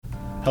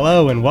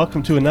Hello and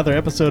welcome to another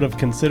episode of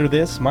Consider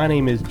This. My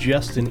name is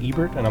Justin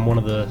Ebert and I'm one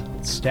of the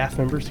staff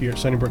members here at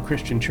Sunnybrook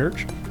Christian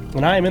Church.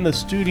 And I am in the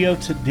studio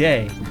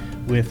today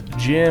with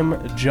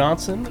Jim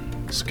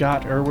Johnson,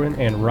 Scott Irwin,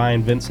 and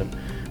Ryan Vincent.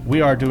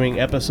 We are doing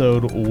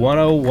episode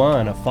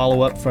 101, a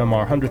follow-up from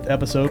our 100th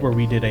episode where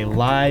we did a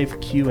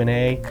live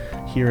Q&A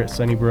here at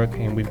Sunnybrook,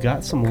 and we've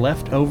got some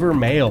leftover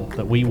mail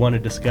that we want to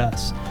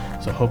discuss.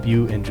 So hope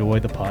you enjoy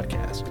the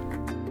podcast.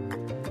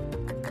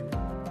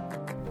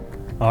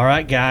 All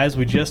right, guys,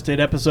 we just did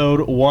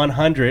episode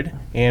 100,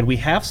 and we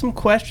have some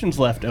questions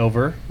left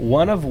over,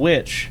 one of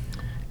which,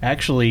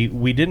 actually,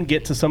 we didn't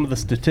get to some of the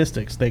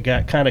statistics. They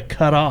got kind of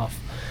cut off.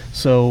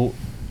 So,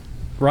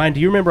 Ryan,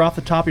 do you remember off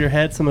the top of your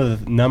head some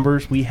of the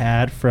numbers we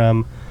had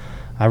from,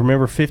 I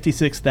remember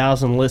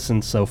 56,000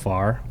 listens so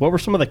far. What were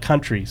some of the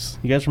countries?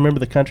 You guys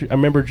remember the country? I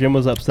remember Jim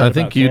was upset about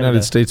think United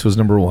Canada. States was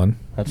number one.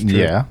 That's true.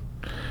 Yeah.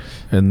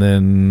 And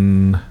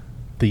then...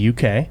 The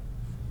UK.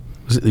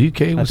 Was it the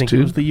UK was I think two?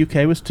 it was the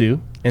UK was 2.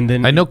 And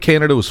then I know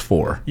Canada was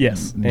 4.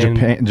 Yes.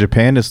 And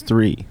Japan is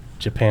 3.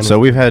 Japan So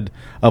was we've had,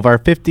 of our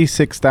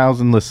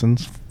 56,000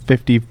 listens,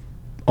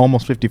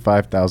 almost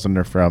 55,000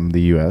 are from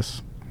the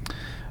U.S.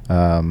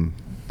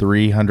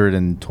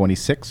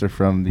 326 are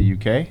from the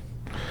UK.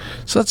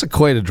 So that's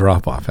quite a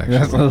drop-off, actually.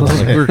 That's a little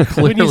bit. We're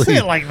clearly, when you say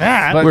it like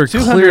that. But we're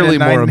clearly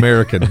 209 more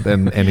American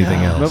than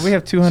anything else. But we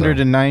have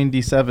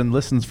 297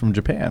 listens from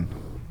Japan,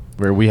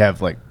 where we have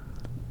like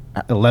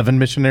 11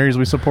 missionaries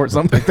we support,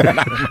 something like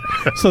that.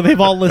 So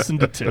they've all listened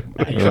to 2.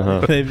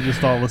 They've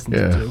just all listened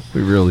to 2.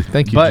 We really...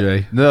 Thank you, But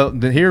Jay.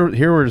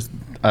 here was,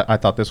 I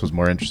thought this was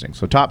more interesting.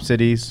 So top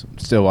cities,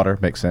 Stillwater,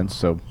 makes sense.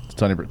 So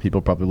Sunnybrook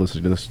people probably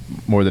listen to this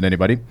more than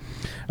anybody.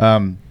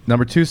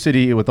 Number 2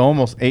 city with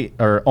almost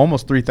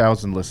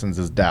 3,000 listens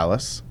is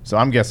Dallas. So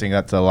I'm guessing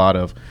that's a lot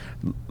of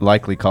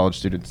likely college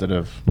students that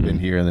have been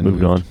here and then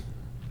moved on.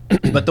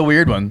 But the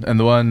weird one, and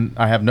the one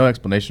I have no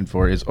explanation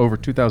for, is over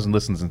 2,000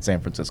 listens in San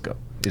Francisco.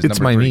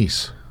 It's my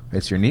niece.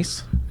 It's your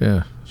niece?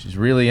 Yeah. She's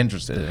really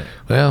interested in it.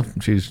 Well,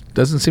 she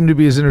doesn't seem to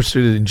be as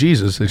interested in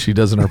Jesus as she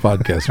does in our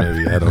podcast,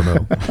 maybe. I don't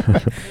know.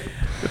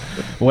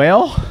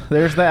 Well,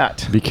 there's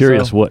that. Be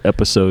curious what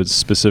episodes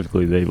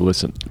specifically they've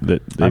listened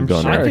that they've I'm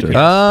gone sure.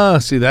 after.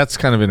 See, that's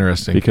kind of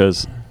interesting.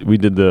 Because we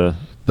did the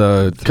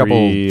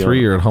three are at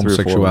 3 or 4,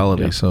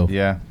 homosexuality, yeah. so...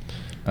 Yeah.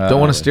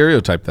 Don't want to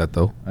stereotype that,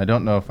 though. I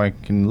don't know if I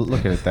can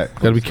look at it that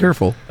closely. Got to be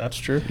careful. That's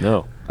true.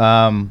 No,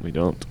 we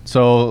don't.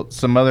 So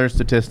some other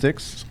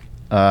statistics.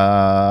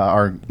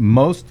 Our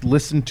most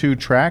listened to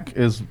track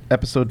is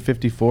episode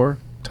 54,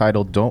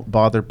 titled "Don't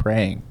Bother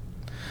Praying."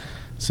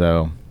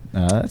 So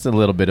that's a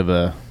little bit of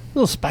a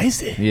little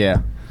spicy.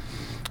 Yeah.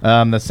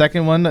 The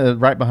second one,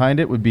 right behind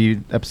it, would be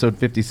episode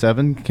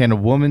 57, "Can a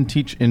Woman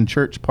Teach in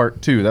Church?"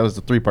 Part 2. That was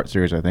the 3-part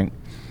series, I think.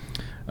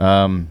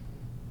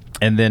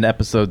 And then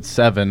episode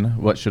 7,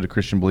 "What Should a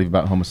Christian Believe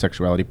About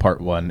Homosexuality?"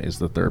 Part 1 is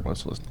the third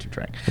most listened to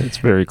track. It's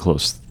very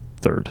close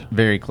third.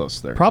 Very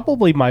close there.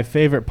 Probably my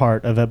favorite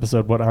part of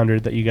episode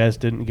 100 that you guys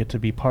didn't get to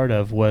be part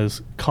of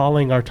was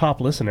calling our top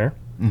listener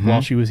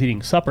while she was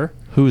eating supper.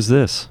 Who's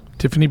this?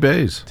 Tiffany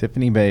Bays.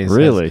 Tiffany Bays.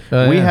 Really?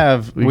 We Yeah.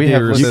 have We have gave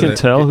her You listened- can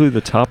tell who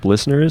the top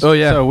listener is? Oh,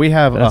 yeah. So we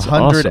have That's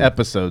 100 awesome.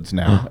 episodes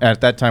now.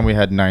 At that time we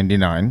had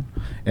 99,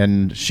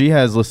 and she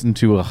has listened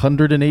to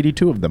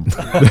 182 of them.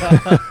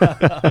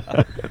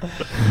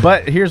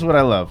 But here's what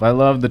I love. I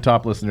love the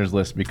top listeners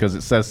list because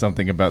it says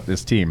something about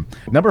this team.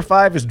 Number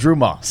 5 is Drew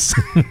Moss.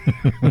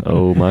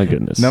 Oh, my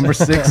goodness. Number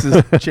 6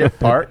 is Chip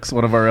Parks,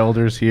 one of our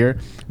elders here.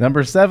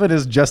 Number 7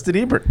 is Justin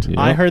Ebert. Yeah.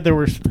 I heard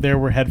there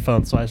were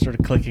headphones, so I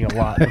started clicking a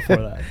lot before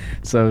that.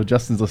 So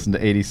Justin's listened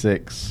to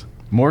 86.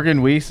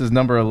 Morgan Weiss is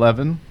number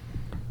 11.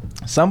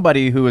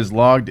 Somebody who is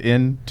logged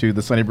into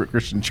the Sunnybrook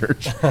Christian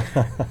Church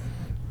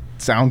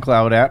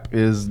SoundCloud app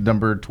is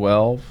number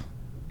 12.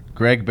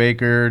 Greg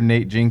Baker,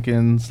 Nate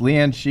Jenkins,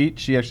 Leanne Sheet.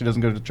 She actually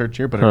doesn't go to church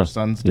here, but her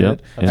sons did.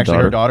 Yep. And Actually,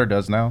 her daughter. daughter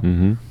does now.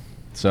 Mm-hmm.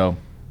 So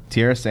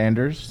Tiara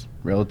Sanders,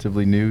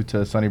 relatively new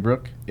to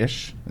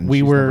Sunnybrook-ish. And We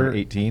she's were number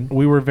 18.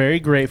 We were very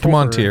grateful. Come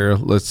on, for- Tierra.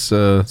 Let's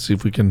see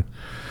if we can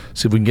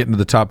get into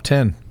the top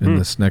 10 in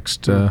this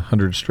next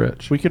 100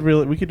 stretch. We could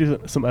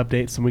do some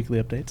updates, some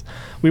weekly updates.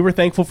 We were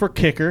thankful for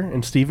Kicker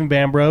and Stephen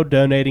Bambro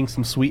donating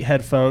some sweet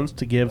headphones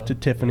to give to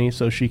Tiffany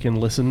so she can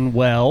listen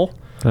well.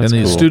 That's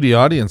and the cool. studio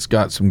audience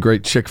got some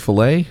great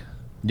Chick-fil-A.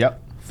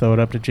 Yep. Throw it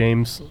up to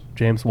James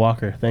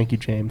Walker. Thank you,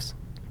 James.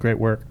 Great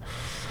work.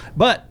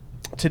 But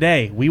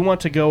today, we want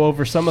to go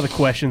over some of the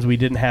questions we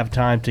didn't have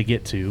time to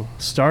get to,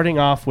 starting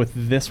off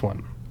with this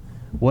one.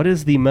 What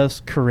is the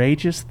most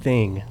courageous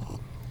thing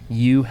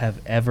you have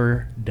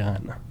ever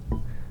done?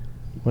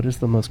 What is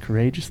the most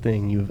courageous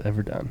thing you have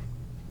ever done?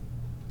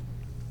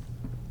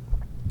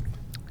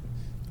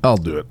 I'll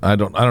do it. I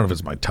don't know if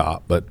it's my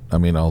top, but I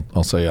mean,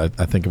 I'll say I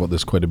think about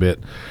this quite a bit.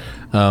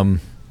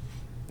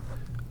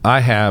 I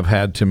have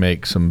had to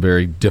make some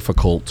very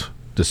difficult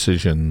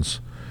decisions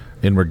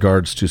in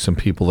regards to some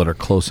people that are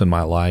close in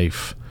my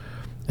life,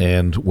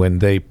 and when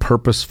they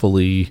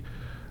purposefully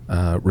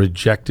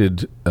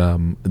rejected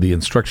the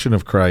instruction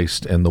of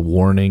Christ and the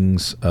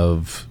warnings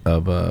of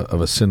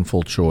a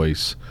sinful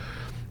choice,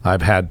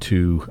 I've had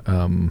to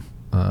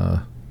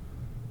kind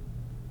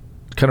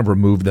of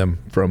remove them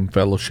from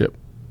fellowship,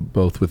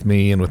 both with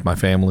me and with my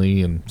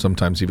family, and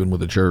sometimes even with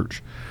the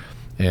church.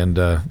 And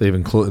they've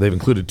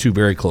included 2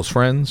 very close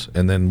friends,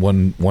 and then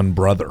one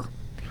brother.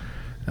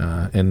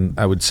 And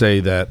I would say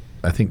that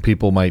I think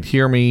people might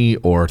hear me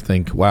or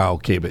think, "Wow,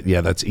 okay, but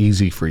yeah, that's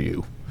easy for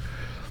you."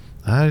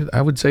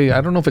 I would say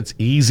I don't know if it's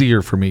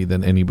easier for me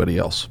than anybody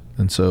else,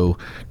 and so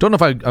don't know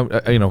if I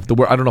the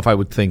word I don't know if I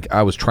would think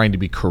I was trying to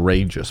be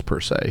courageous per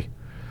se,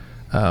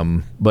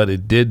 but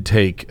it did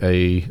take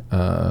a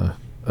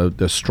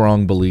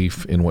strong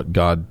belief in what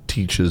God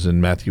teaches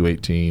in Matthew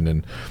 18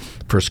 and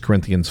 1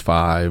 Corinthians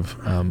 5,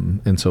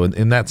 and so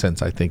in that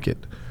sense, I think it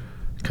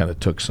kind of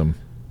took some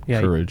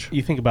courage.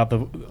 You think about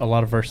a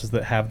lot of verses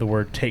that have the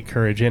word "take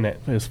courage" in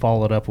it is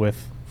followed up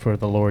with "for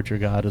the Lord your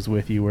God is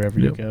with you wherever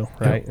you go,"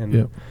 right?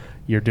 And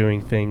you're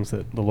doing things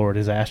that the Lord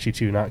has asked you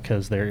to, not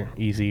because they're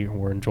easy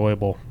or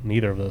enjoyable,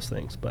 neither of those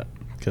things, but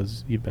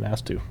because you've been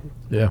asked to.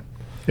 Yeah.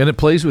 And it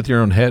plays with your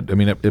own head. I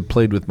mean, it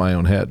played with my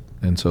own head.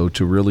 And so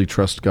to really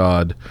trust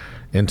God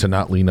and to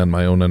not lean on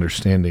my own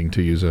understanding,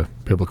 to use a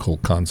biblical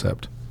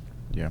concept.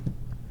 Yeah.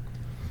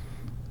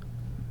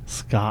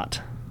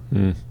 Scott.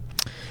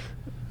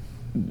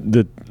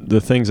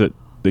 The things that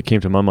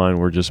came to my mind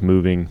were just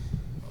moving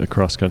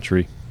across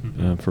country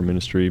for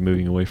ministry,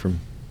 moving away from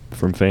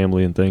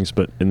family and things.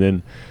 And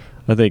then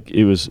I think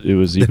it was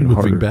even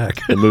harder. Moving back.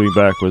 And moving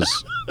back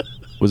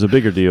was a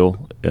bigger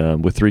deal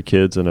with 3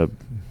 kids and a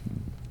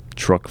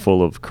truck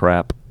full of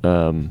crap.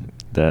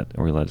 That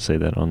are we allowed to say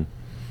that on?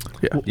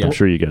 Yeah. I'm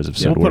sure you guys have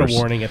said We'll worse. put a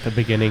warning at the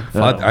beginning.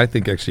 I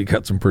think actually you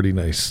got some pretty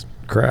nice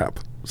crap.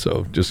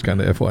 So just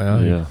kind of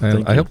FYI.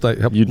 Yeah, I helped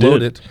you load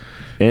did. it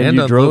And you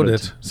unload drove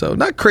it. So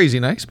not crazy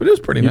nice, but it was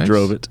pretty nice. You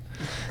drove it.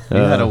 You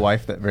had a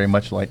wife that very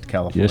much liked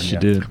California. Yes, she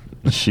did.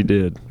 She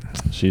did.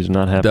 She's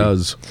not happy.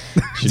 Does.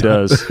 She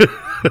does.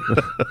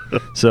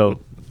 So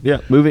yeah,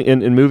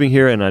 moving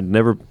here, and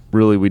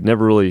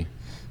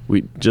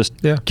we just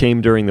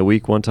came during the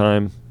week one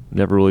time.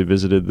 Never really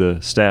visited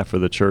the staff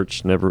of the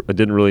church. I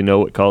didn't really know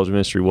what college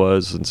ministry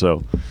was, and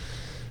so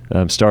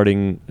I'm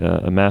starting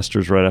a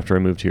master's right after I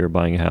moved here,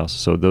 buying a house.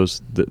 So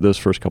those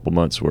first couple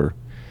months were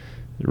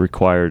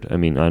required. I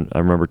mean, I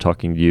remember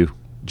talking to you,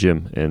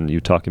 Jim, and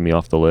you talking me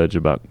off the ledge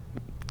about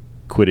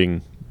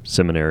quitting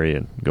seminary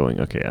and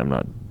going, okay, I'm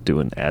not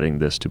adding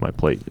this to my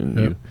plate,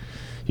 and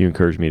you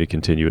encouraged me to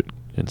continue it,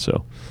 and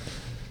so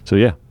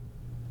yeah,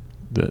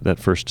 that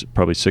first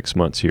probably 6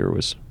 months here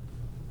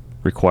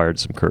required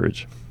some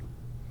courage.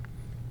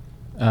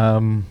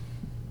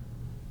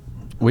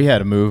 We had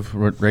to move.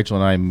 Rachel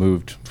and I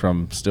moved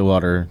from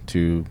Stillwater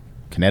to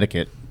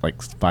Connecticut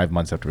like 5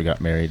 months after we got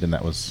married, and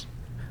that was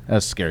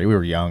scary. We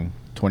were young,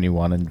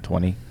 21 and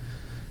 20,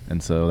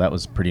 and so that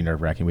was pretty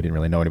nerve-wracking. We didn't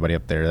really know anybody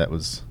up there. It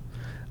was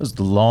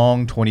the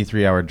long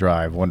 23-hour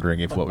drive,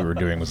 wondering if what we were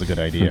doing was a good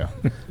idea.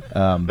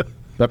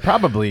 But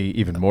probably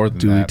even more than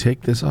that. Do we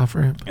take this off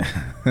ramp?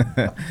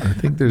 I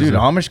think there's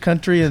Amish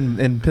country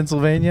in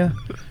Pennsylvania.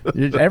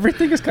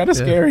 Everything is kind of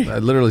scary. I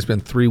literally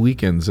spent 3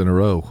 weekends in a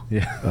row.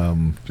 Yeah.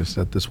 Just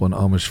at this one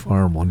Amish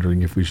farm,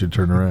 wondering if we should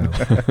turn around.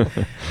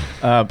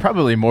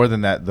 Probably more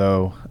than that,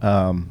 though.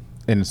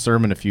 In a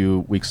sermon a few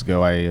weeks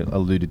ago, I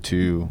alluded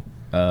to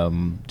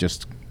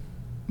just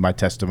my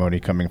testimony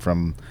coming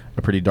from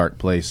a pretty dark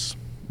place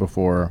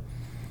before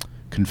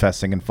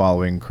confessing and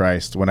following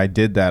Christ. When I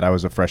did that, I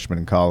was a freshman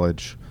in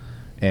college,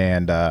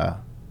 and I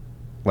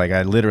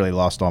literally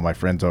lost all my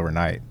friends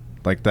overnight.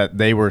 Like that,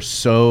 they were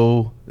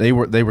so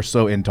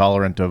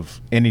intolerant of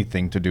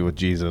anything to do with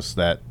Jesus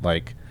that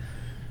like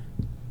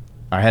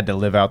I had to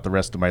live out the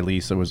rest of my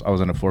lease. I was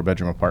in a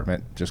 4-bedroom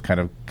apartment, just kind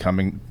of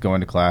going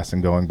to class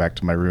and going back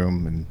to my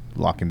room and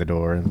locking the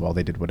door, and while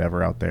they did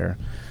whatever out there,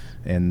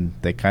 and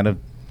they kind of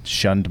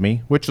shunned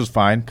me, which was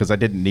fine because I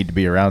didn't need to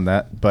be around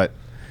that, but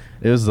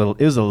it was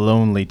a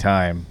lonely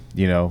time,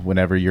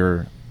 whenever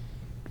you're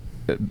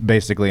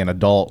basically an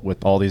adult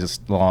with all these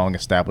long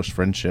established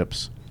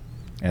friendships,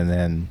 and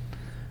then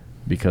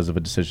because of a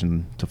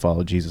decision to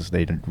follow Jesus,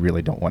 they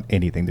really don't want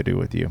anything to do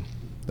with you.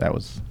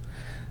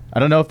 I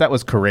don't know if that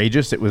was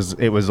courageous. It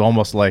was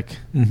almost like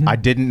I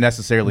didn't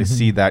necessarily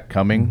see that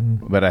coming,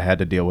 but I had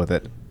to deal with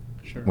it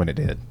when it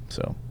did.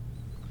 So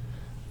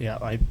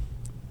yeah,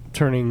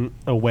 turning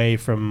away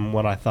from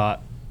what I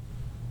thought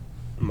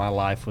my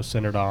life was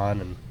centered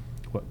on, and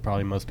what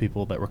probably most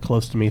people that were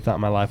close to me thought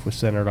my life was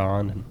centered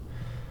on, and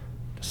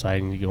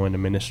deciding to go into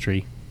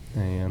ministry.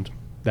 And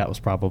that was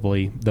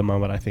probably the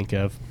moment I think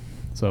of.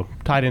 So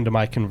tied into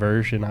my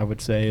conversion, I would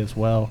say, as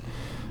well.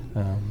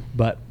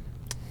 But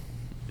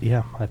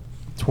yeah,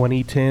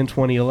 2010,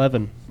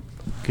 2011,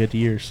 good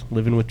years.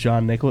 Living with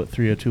John Nickel at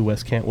 302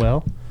 West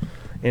Cantwell.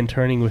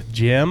 Interning with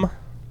Jim.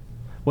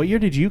 What year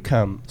did you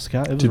come,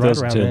 Scott? It was 2010,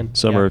 right around then.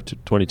 Summer of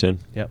 2010.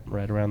 Yep,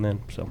 right around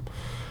then. So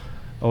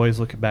always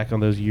looking back on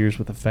those years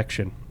with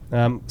affection.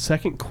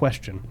 Second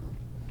question.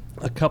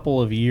 A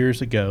couple of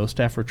years ago,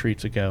 staff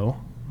retreats ago,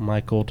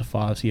 Michael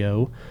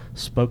DeFazio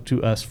spoke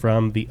to us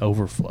from the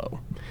overflow.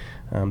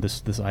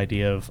 This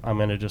idea of I'm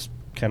going to just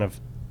kind of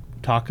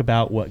talk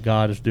about what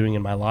God is doing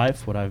in my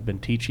life, what I've been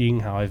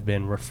teaching, how I've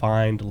been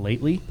refined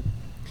lately.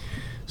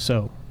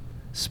 So,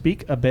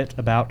 speak a bit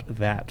about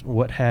that.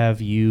 How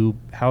have you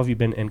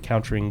been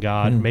encountering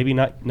God? Maybe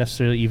not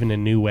necessarily even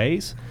in new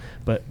ways,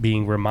 but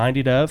being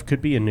reminded of,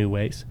 could be in new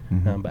ways.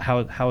 But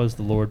how has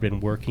the Lord been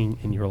working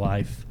in your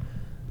life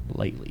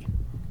lately?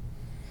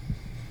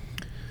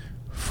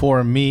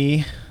 For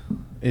me,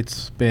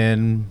 it's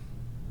been,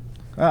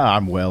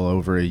 I'm well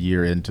over a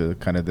year into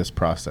kind of this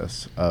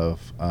process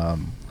of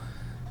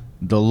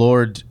the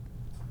Lord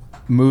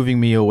moving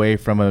me away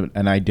from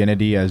an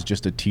identity as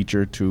just a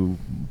teacher to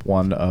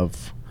one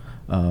of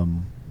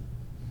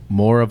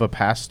more of a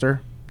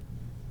pastor,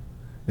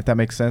 if that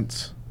makes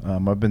sense.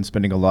 I've been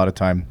spending a lot of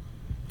time,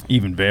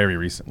 even very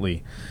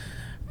recently,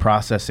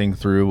 processing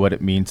through what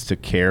it means to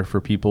care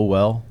for people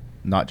well,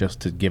 not just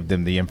to give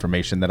them the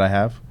information that I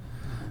have.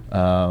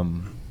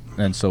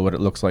 And so what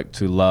it looks like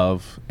to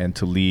love and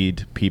to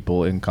lead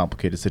people in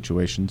complicated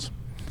situations.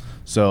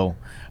 So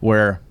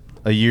where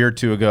a year or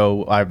two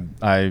ago,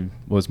 I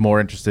was more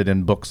interested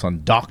in books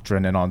on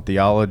doctrine and on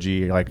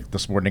theology. Like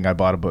this morning, I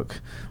bought a book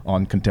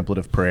on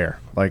contemplative prayer.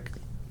 Like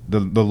the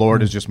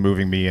Lord is just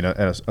moving me in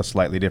a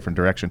slightly different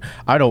direction.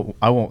 I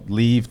won't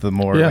leave the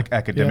more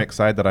academic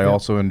side that I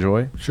also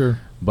enjoy. Sure.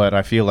 But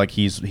I feel like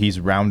he's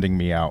rounding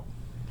me out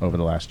over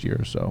the last year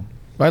or so.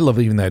 I love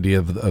even the idea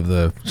of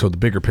the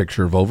bigger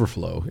picture of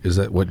overflow is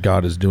that what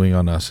God is doing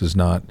on us is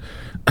not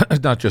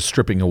just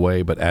stripping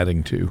away, but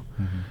adding to.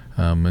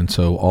 And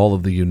so all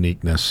of the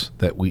uniqueness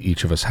that we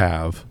each of us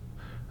have,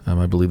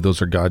 I believe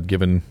those are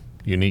God-given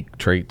unique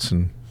traits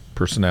and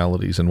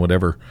personalities and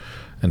whatever.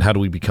 And how do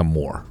we become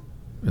more?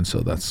 And so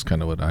that's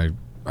kind of what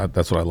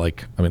that's what I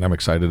like. I mean, I'm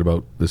excited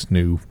about the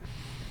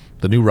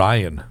new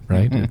Ryan,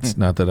 right? It's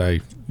not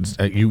that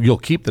you'll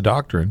keep the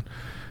doctrine,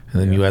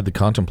 and then you add the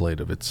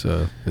contemplative. It's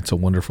a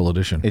wonderful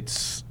addition.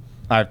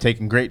 I've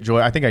taken great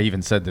joy. I think I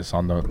even said this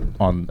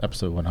on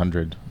episode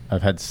 100.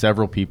 I've had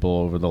several people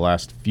over the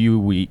last few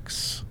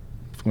weeks,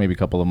 maybe a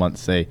couple of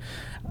months, say,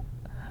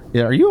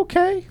 "Yeah, are you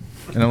okay?"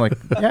 And I'm like,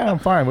 "Yeah, I'm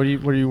fine. What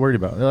are you worried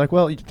about?" They're like,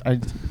 "Well,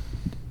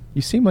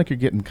 you seem like you're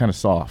getting kind of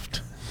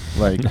soft.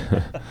 Like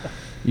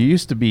you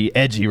used to be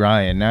edgy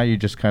Ryan. Now you're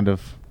just kind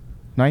of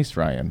nice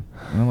Ryan."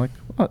 And I'm like,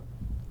 "What?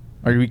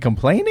 Are we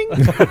complaining?"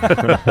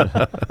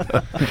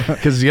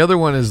 Because the other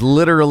one is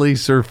literally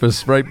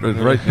surface, right?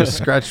 Just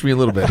scratch me a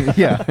little bit.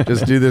 Yeah.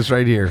 Just do this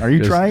right here. Are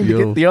you trying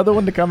to get the other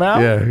one to come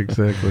out? Yeah,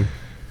 exactly.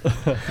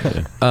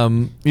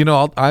 The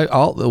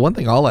one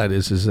thing I'll add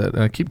is that,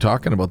 and I keep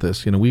talking about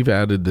this, we've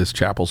added this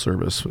chapel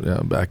service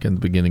back in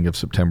the beginning of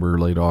September,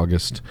 late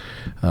August,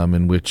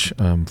 in which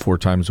 4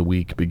 times a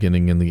week,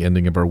 beginning and the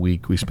ending of our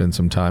week, we spend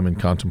some time in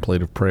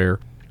contemplative prayer.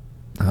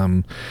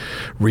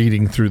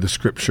 Reading through the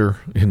scripture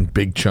in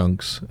big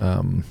chunks,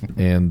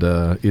 and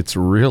it's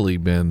really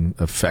been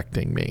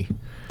affecting me.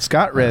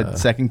 Scott read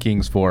 2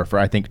 Kings 4 for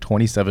I think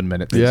 27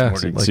 minutes this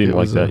morning. It seemed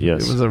like that.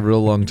 Yes, it was a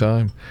real long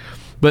time.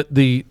 But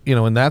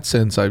in that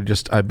sense,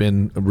 I've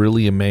been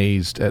really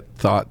amazed at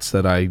thoughts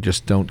that I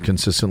just don't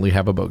consistently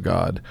have about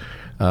God.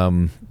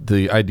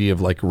 The idea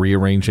of like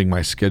rearranging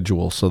my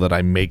schedule so that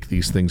I make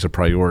these things a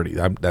priority.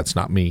 That's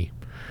not me.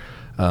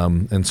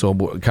 And so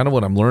kind of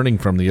what I'm learning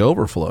from the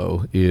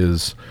overflow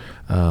is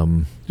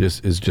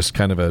just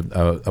kind of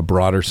a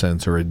broader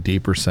sense or a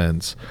deeper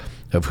sense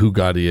of who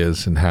God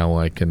is and how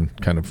I can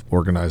kind of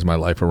organize my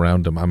life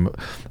around him.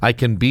 I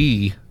can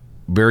be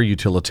very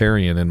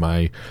utilitarian in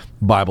my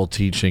Bible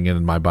teaching and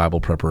in my Bible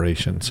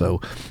preparation.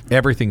 So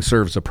everything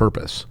serves a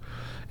purpose.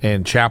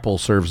 And chapel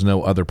serves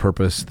no other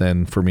purpose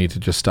than for me to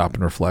just stop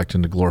and reflect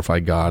and to glorify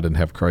God and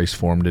have Christ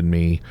formed in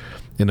me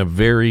in a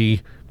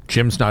very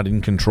Jim's not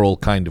in control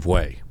kind of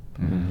way.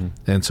 Mm-hmm.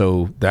 And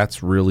so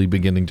that's really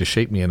beginning to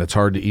shape me. And it's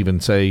hard to even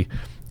say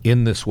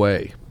in this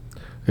way,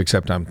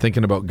 except I'm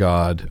thinking about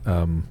God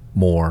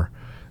more,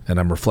 and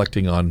I'm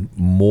reflecting on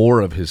more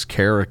of his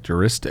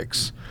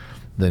characteristics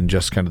than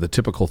just kind of the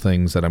typical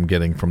things that I'm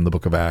getting from the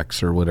book of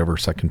Acts or whatever,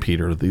 2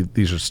 Peter.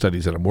 These are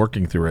studies that I'm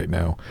working through right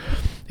now.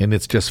 And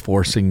it's just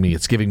forcing me.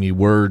 It's giving me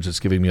words. It's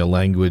giving me a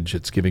language.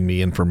 It's giving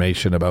me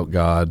information about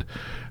God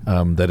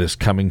that is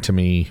coming to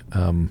me,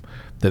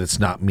 that it's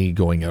not me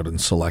going out and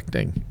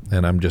selecting.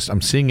 And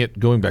I'm seeing it,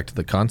 going back to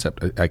the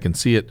concept, I can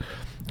see it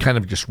kind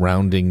of just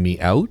rounding me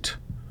out.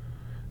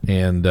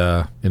 And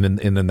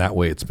in that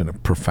way, it's been a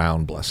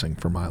profound blessing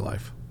for my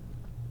life.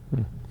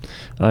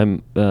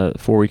 I'm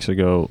 4 weeks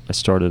ago, I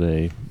started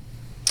a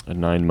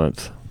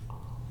 9-month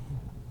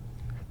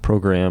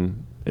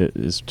program. It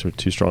is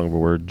too strong of a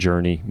word,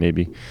 journey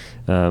maybe,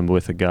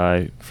 with a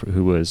guy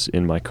who was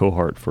in my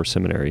cohort for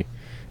seminary,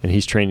 and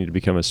he's training to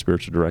become a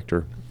spiritual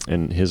director.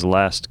 And his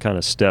last kind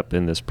of step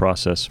in this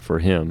process for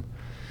him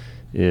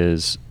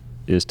is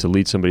to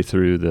lead somebody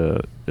through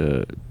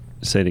the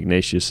St.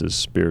 Ignatius's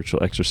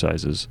spiritual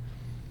exercises,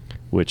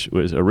 which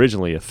was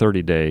originally a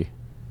 30-day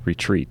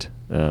retreat,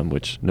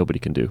 which nobody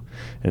can do.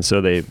 And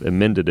so they've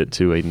amended it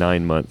to a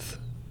 9-month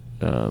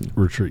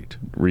retreat,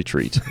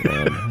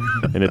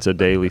 Mm-hmm. and it's a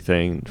daily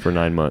thing for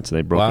 9 months, and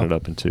they've broken it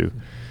up in 2.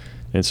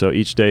 And so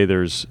each day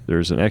there's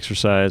an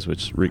exercise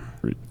which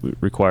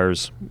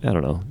requires, I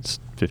don't know, it's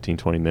 15,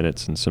 20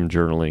 minutes and some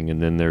journaling,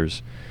 and then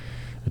there's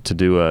to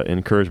do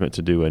encouragement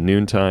to do a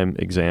noontime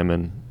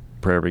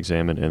prayer of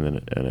examine, and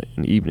then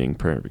an evening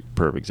prayer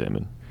of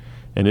examine.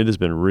 And it has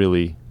been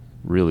really,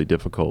 really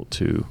difficult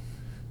to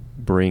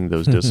bring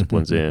those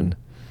disciplines in,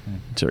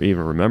 to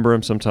even remember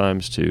them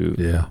sometimes.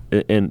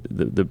 And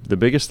the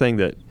biggest thing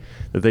that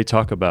they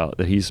talk about,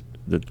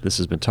 that this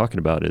has been talking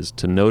about, is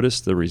to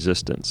notice the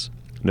resistance.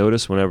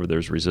 Notice whenever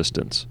there's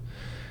resistance.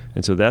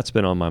 And so that's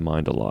been on my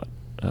mind a lot.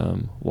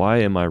 Why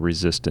am I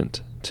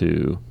resistant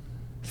to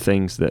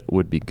things that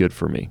would be good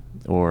for me,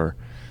 or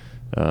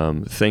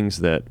things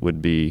that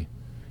would be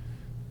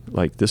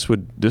like this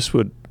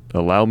would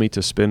allow me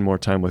to spend more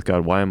time with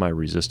God? Why am I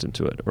resistant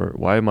to it? Or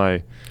why am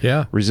I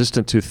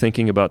resistant to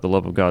thinking about the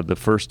love of God? The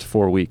first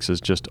 4 weeks is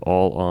just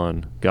all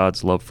on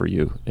God's love for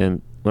you.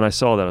 And when I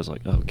saw that, I was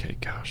like, okay,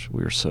 gosh,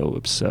 we're so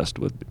obsessed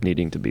with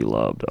needing to be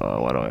loved.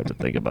 Oh, why do I have to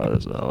think about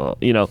this? Oh,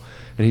 and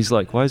he's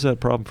like, why is that a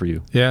problem for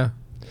you? Yeah.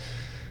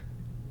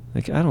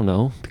 Like, I don't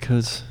know,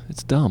 because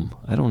it's dumb.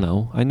 I don't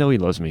know. I know he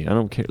loves me. I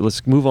don't care.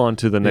 Let's move on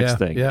to the next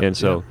thing. And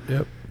so,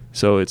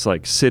 so it's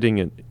like sitting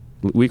in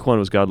week 1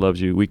 was God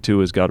loves you. Week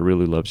 2 is God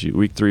really loves you.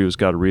 Week 3 was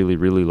God really,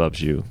 really loves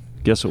you.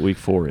 Guess what week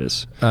 4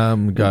 is?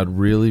 God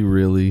really,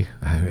 really.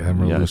 I'm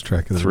going to lose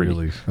track of the 3.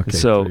 really. Okay,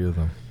 so, 3 of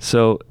them.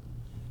 So,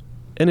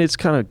 and it's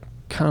kind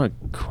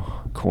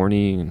of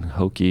corny and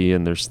hokey,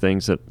 and there's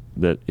things that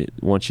it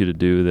wants you to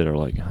do that are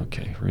like,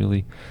 okay,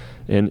 really?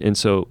 And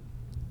so,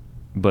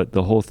 but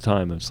the whole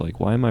time it's like,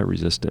 why am I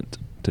resistant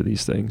to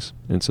these things?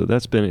 And so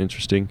that's been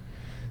interesting.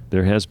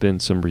 There has been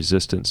some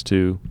resistance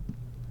to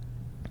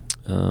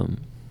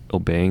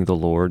obeying the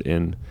Lord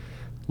in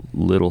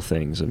little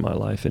things in my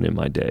life and in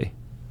my day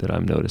that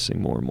I'm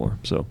noticing more and more.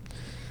 So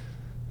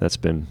that's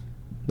been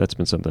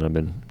something I've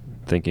been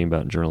thinking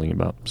about and journaling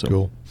about. So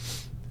cool.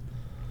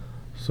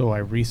 So I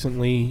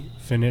recently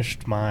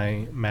finished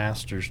my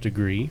master's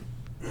degree,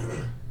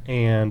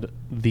 and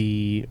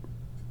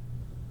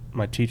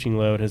my teaching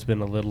load has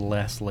been a little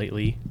less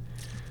lately,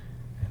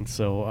 and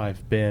so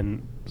I've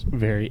been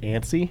very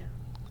antsy.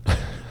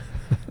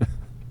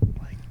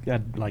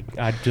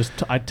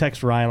 I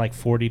text Ryan like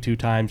 42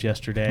 times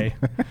yesterday.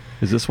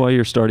 Is this why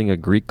you're starting a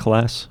Greek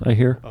class? I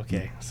hear.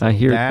 Okay, so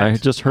I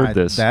just heard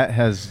this. That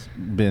has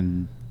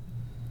been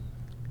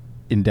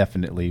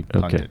indefinitely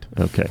punted.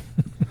 Okay.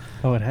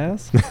 Oh, it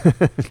has?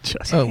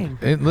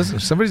 And listen,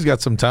 somebody's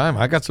got some time.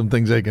 I got some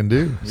things they can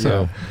do.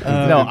 So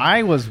No,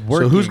 I was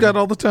working. So who's got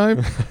all the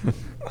time?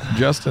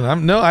 Justin.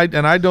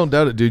 I don't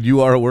doubt it, dude. You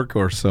are a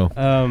workhorse, so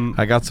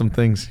I got some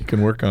things you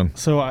can work on.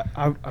 So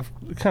I've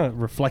kind of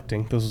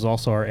reflecting. This is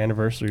also our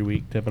anniversary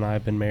week. Deb and I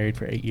have been married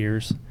for 8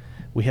 years.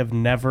 We have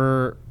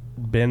never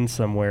been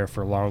somewhere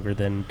for longer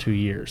than 2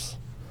 years.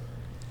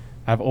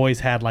 I've always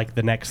had like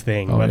the next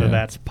thing, whether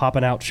that's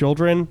popping out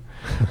children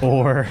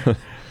or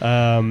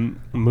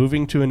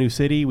moving to a new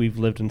city. We've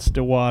lived in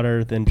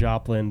Stillwater, then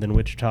Joplin, then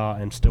Wichita,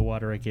 and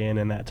Stillwater again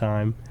in that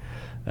time.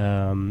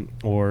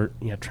 Or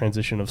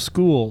transition of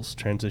schools,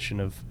 transition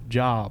of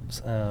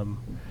jobs.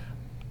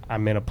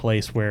 I'm in a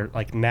place where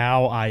like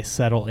now I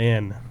settle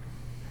in,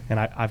 and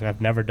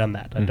I've never done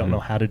that. I don't know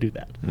how to do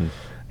that,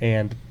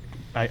 and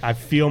I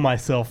feel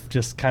myself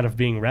just kind of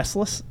being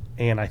restless.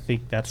 And I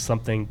think that's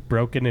something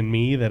broken in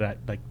me that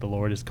the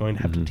Lord is going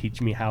to have to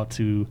teach me how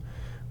to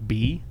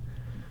be.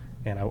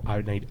 And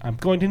I'm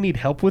going to need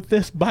help with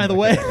this, by the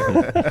way.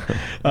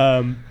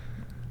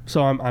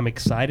 So I'm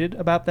excited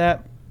about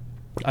that.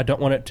 I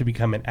don't want it to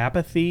become an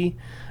apathy.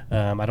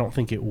 I don't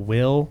think it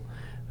will.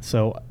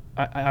 So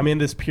I'm in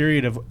this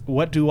period of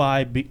what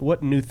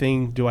new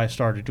thing do I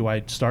start? Or do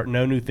I start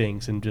no new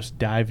things and just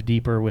dive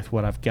deeper with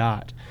what I've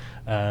got?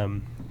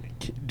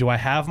 Do I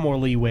have more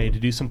leeway to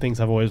do some things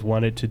I've always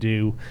wanted to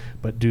do,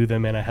 but do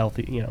them in a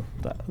healthy,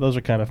 those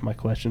are kind of my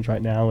questions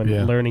right now,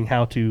 and learning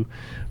how to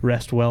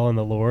rest well in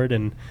the Lord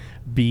and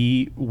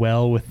be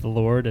well with the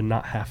Lord and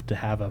not have to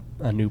have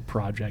a new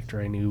project or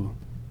a new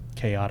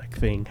chaotic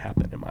thing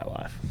happen in my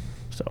life.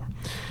 So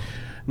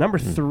number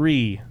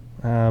 3,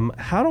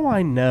 how do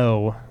I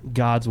know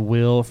God's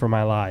will for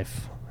my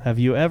life? Have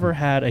you ever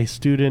had a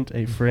student,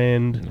 a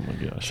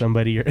friend,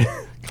 somebody, your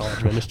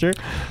college minister,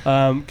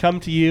 come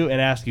to you and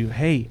ask you,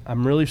 hey,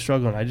 I'm really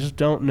struggling. I just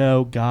don't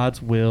know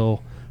God's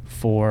will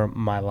for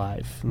my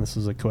life. And this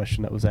is a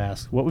question that was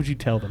asked. What would you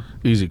tell them?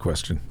 Easy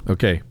question.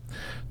 Okay.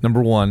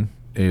 Number 1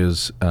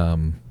 is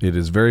it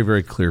is very,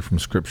 very clear from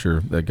Scripture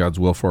that God's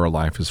will for our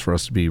life is for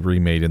us to be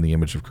remade in the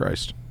image of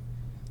Christ.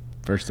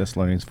 1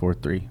 Thessalonians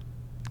 4:3.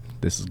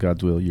 This is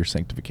God's will, your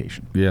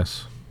sanctification.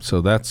 Yes. So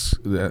that's,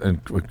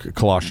 and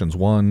Colossians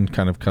 1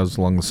 kind of comes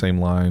along the same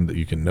line, that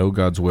you can know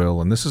God's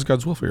will, and this is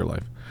God's will for your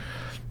life.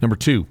 Number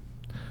 2,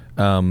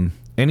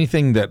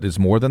 anything that is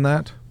more than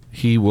that,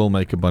 He will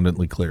make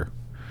abundantly clear.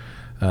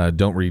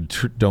 Don't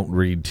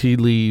read tea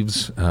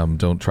leaves.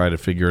 Don't try to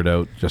figure it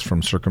out just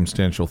from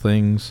circumstantial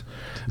things.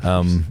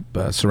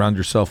 Surround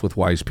yourself with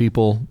wise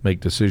people. Make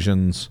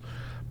decisions.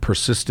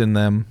 Persist in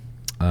them,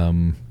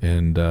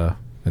 and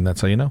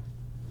that's how you know.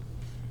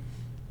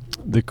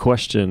 The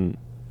question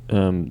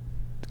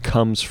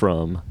comes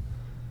from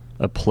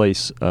a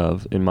place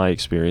of, in my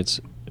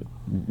experience,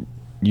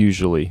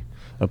 usually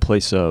a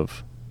place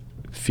of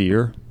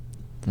fear,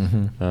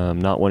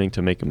 not wanting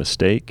to make a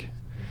mistake,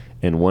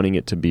 and wanting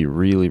it to be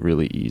really,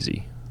 really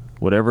easy.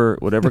 Whatever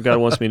God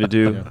wants me to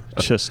do,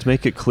 just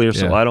make it clear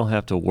so I don't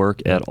have to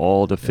work at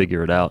all to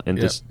figure it out, and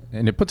just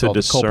and it puts to all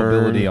the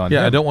culpability on.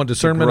 I don't want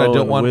discernment. I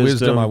don't want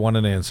wisdom. I want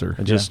an answer.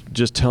 And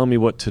just tell me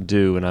what to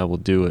do, and I will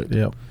do it.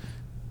 Yeah.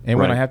 And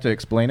when I have to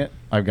explain it,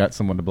 I've got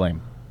someone to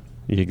blame.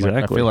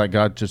 Exactly. I feel like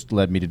God just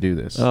led me to do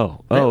this. Yeah.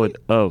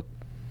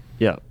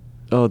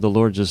 Oh, the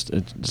Lord just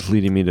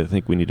leading me to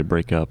think we need to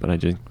break up, and I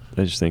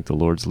just think the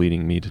Lord's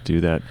leading me to do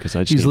that because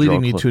He's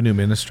leading me to a new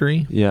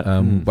ministry.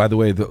 Yeah. By the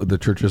way, the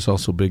church is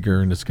also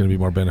bigger, and it's going to be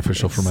more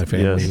beneficial for my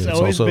family. It's and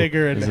always also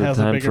bigger and has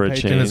a bigger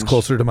paycheck. And it's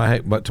closer to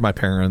my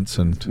parents.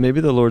 And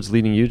maybe the Lord's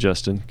leading you,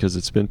 Justin, because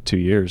it's been 2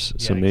 years.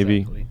 So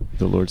maybe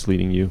the Lord's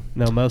leading you.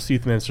 No, most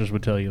youth ministers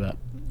would tell you that.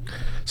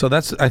 So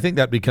I think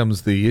that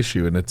becomes the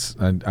issue,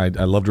 and I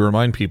love to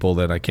remind people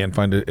that I can't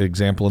find an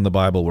example in the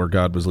Bible where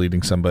God was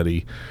leading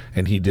somebody,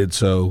 and He did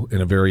so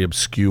in a very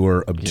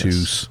obscure,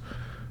 obtuse,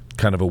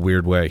 kind of a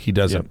weird way. He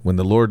doesn't. When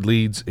the Lord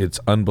leads, it's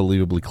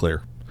unbelievably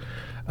clear.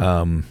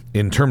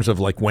 In terms of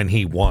like when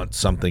He wants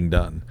something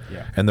done.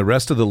 Yeah. And the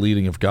rest of the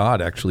leading of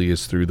God actually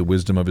is through the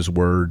wisdom of His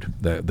Word,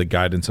 the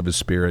guidance of His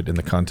Spirit, in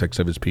the context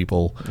of His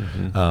people.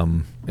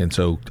 And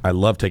so I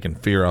love taking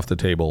fear off the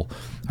table.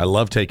 I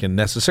love taking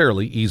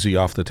necessarily easy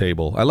off the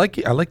table. I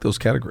like those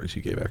categories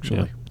you gave,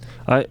 actually.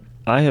 Yeah.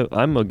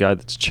 I'm a guy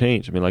that's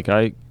changed. I mean, like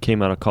I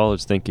came out of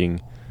college thinking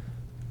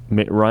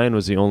Ryan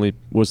was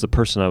the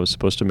person I was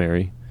supposed to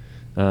marry.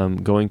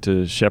 Going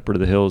to Shepherd of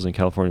the Hills in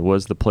California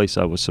was the place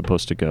I was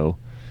supposed to go.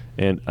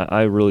 And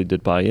I really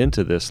did buy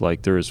into this.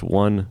 Like, there is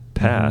one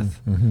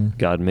path.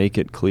 God, make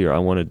it clear. I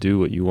want to do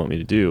what you want me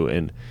to do.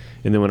 And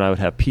then when I would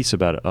have peace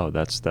about it,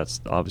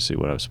 that's obviously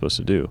what I was supposed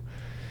to do.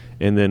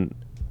 And then,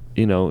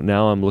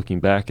 now I'm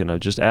looking back and I'm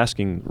just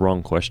asking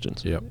wrong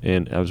questions. Yep.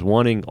 And I was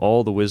wanting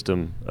all the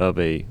wisdom of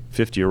a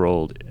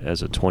 50-year-old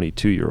as a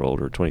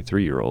 22-year-old or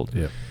 23-year-old.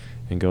 Yep.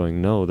 And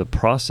going, no, the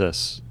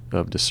process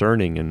of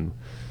discerning and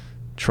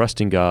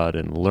trusting God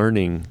and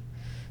learning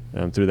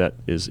through that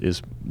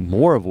is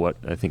more of what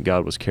I think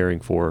God was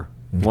caring for,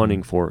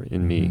 wanting for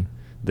in me,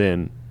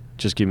 than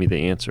just give me the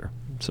answer.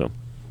 So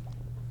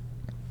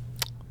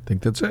I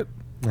think that's it.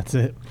 That's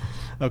it.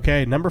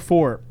 Okay, number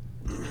 4.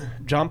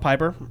 John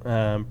Piper,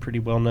 pretty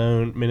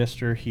well-known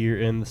minister here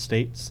in the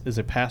States, is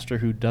a pastor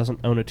who doesn't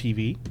own a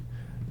TV,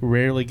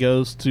 rarely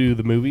goes to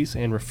the movies,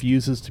 and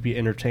refuses to be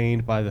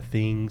entertained by the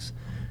things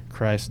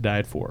Christ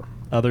died for.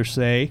 Others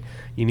say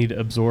you need to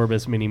absorb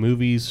as many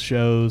movies,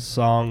 shows,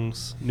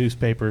 songs,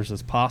 newspapers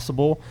as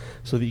possible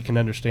so that you can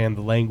understand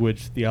the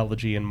language,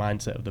 theology, and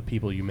mindset of the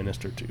people you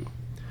minister to.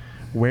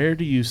 Where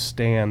do you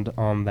stand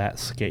on that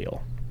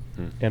scale,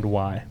 and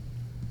why?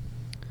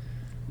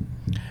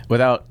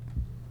 Without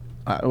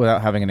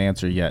having an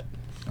answer yet,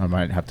 I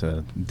might have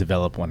to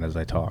develop one as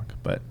I talk.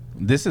 But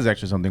this is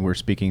actually something we're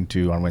speaking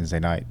to on Wednesday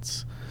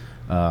nights.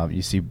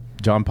 You see,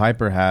 John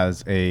Piper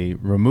has a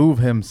remove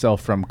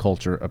himself from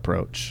culture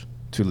approach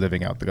to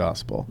living out the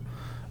gospel.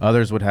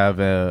 Others would have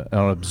an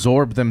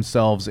absorb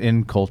themselves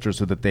in culture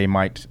so that they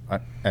might,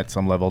 at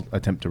some level,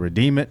 attempt to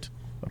redeem it,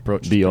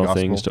 approach be the all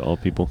gospel. things to all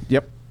people.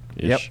 Yep.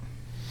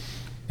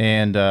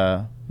 And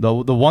the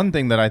one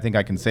thing that I think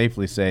I can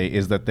safely say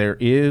is that there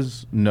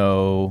is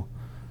no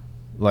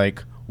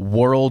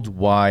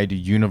worldwide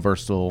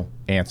universal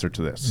answer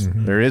to this.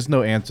 There is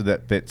no answer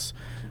that fits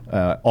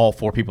all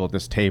 4 people at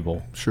this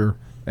table. Sure.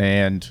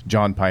 And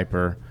John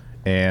Piper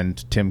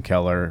and Tim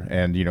Keller,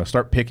 and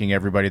start picking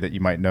everybody that you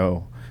might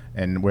know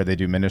and where they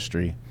do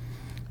ministry.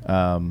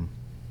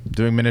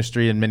 Doing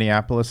ministry in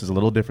Minneapolis is a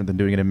little different than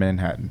doing it in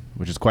Manhattan,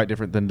 which is quite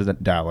different than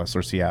Dallas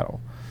or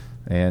Seattle.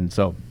 And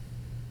so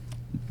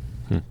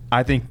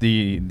I think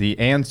the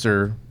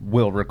answer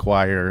will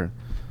require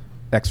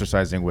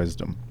exercising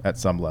wisdom at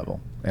some level.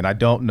 And I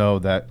don't know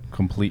that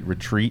complete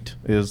retreat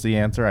is the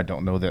answer. I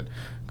don't know that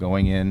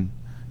going in,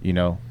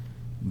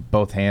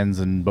 both hands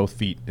and both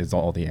feet is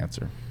all the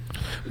answer.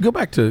 Go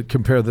back to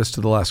compare this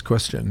to the last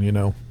question.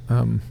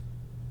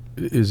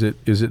 Is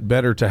it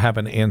better to have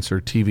an answer,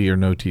 TV or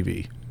no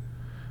TV,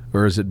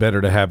 or is it better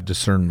to have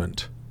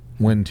discernment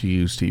when to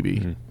use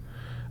TV?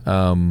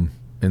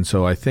 And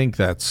so I think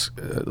that's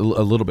a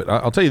little bit.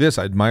 I'll tell you this: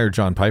 I admire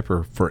John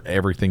Piper for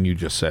everything you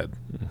just said.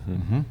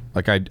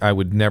 Like I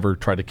would never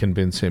try to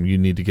convince him you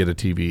need to get a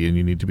TV and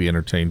you need to be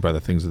entertained by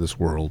the things of this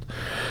world.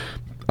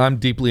 I'm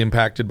deeply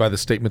impacted by the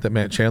statement that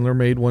Matt Chandler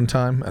made one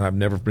time, and I've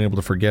never been able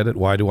to forget it.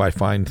 Why do I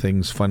find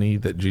things funny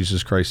that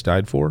Jesus Christ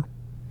died for?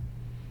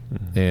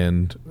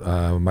 And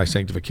my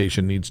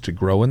sanctification needs to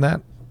grow in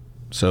that.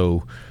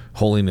 So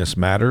holiness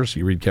matters.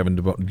 You read Kevin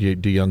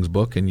DeYoung's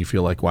book, and you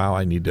feel like, wow,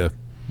 I need to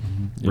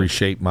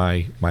reshape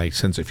my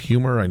sense of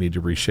humor. I need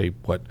to reshape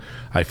what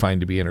I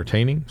find to be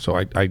entertaining.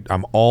 So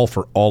I'm all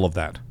for all of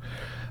that.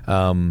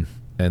 And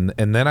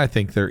then I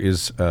think there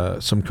is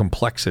some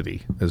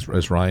complexity,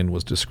 as Ryan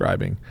was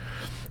describing.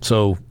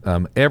 So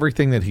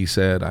everything that he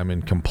said, I'm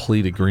in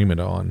complete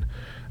agreement on.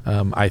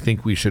 I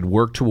think we should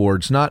work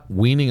towards not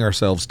weaning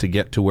ourselves to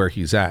get to where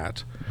he's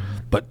at,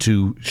 but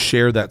to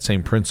share that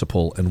same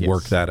principle and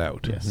work that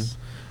out. Yes.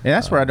 And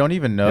that's where I don't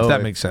even know if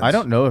that makes sense. I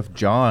don't know if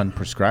John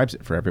prescribes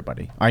it for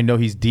everybody. I know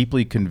he's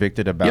deeply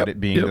convicted about it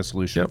being the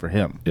solution for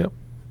him. Yep.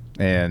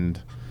 And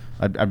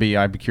I'd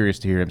be curious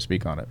to hear him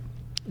speak on it.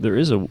 There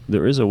is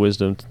a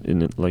wisdom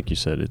in it, like you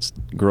said. It's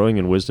growing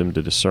in wisdom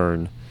to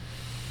discern.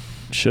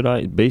 Should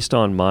I, based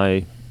on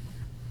my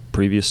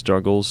previous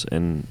struggles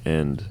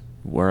and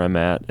where I'm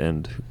at,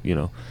 and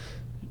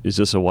is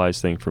this a wise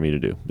thing for me to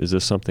do? Is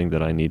this something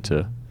that I need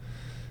to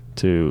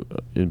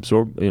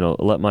absorb?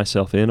 Let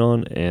myself in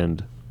on,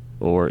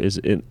 or is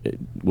it?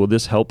 Will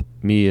this help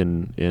me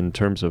in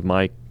terms of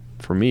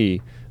for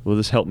me? Will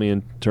this help me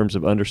in terms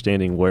of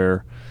understanding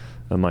where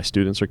my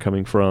students are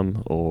coming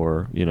from,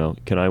 or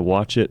can I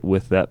watch it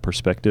with that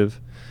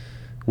perspective,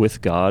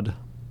 with God,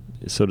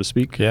 so to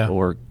speak? Yeah.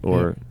 Or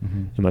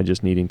am I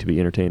just needing to be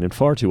entertained? And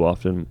far too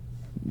often,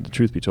 the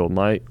truth be told,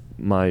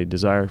 my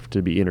desire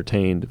to be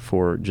entertained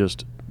for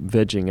just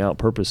vegging out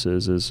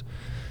purposes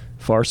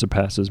far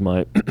surpasses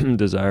my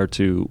desire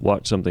to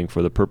watch something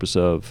for the purpose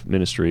of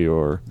ministry,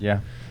 or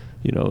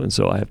and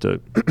so I have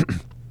to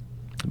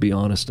be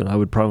honest, and I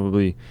would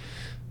probably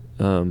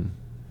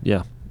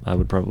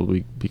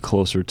be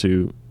closer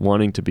to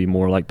wanting to be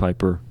more like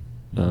Piper,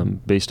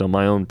 based on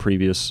my own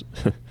previous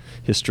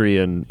history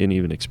and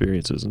even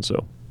experiences, and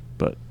so,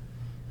 but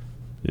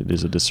it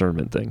is a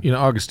discernment thing.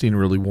 Augustine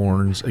really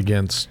warns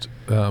against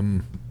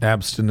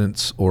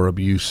abstinence or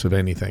abuse of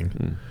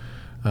anything.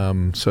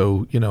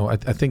 So, I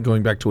think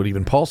going back to what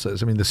even Paul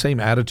says, the same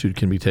attitude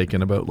can be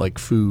taken about like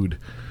food.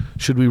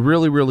 Should we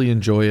really, really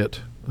enjoy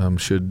it?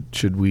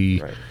 Should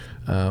we,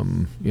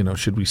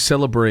 should we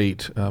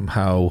celebrate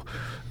how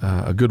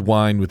a good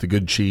wine with a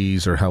good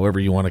cheese, or however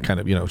you want to kind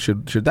of,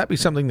 should that be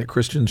something that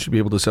Christians should be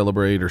able to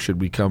celebrate, or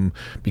should we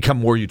become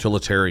more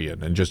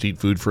utilitarian and just eat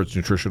food for its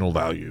nutritional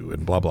value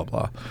and blah, blah,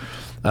 blah.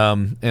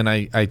 And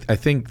I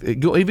think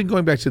even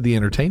going back to the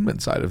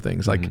entertainment side of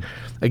things, like,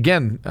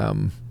 again,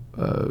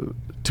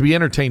 to be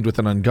entertained with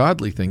an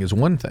ungodly thing is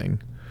one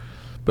thing,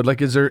 but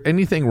like, is there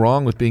anything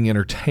wrong with being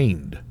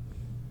entertained?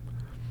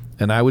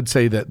 And I would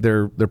say that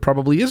there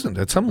probably isn't.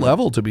 At some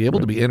level, to be able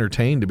to be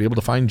entertained, to be able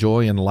to find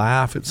joy and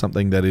laugh at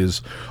something that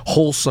is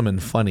wholesome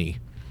and funny.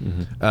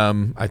 I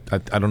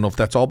don't know if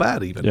that's all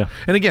bad even. Yeah.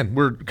 And again,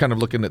 we're kind of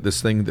looking at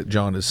this thing that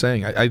John is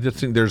saying. I just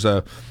think there's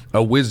a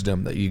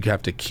wisdom that you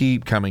have to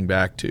keep coming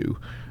back to.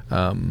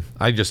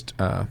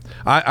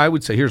 I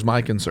would say, here's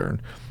my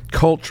concern.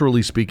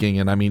 Culturally speaking,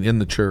 and in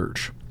the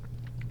church,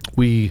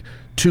 we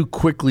too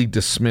quickly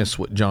dismiss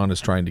what John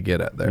is trying to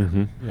get at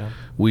there.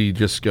 We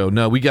just go,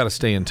 no, we got to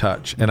stay in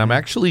touch. And I'm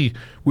actually,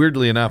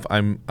 weirdly enough,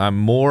 I'm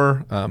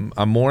more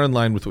in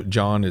line with what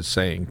John is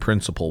saying,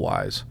 principle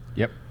wise,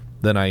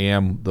 than I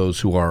am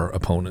those who are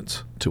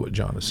opponents to what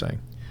John is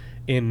saying.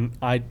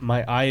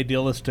 My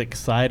idealistic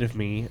side of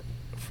me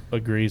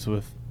agrees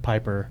with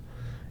Piper,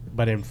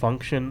 but in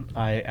function,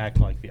 I act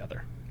like the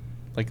other,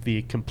 like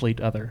the complete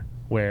other,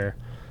 where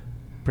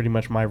pretty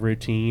much my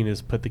routine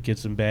is put the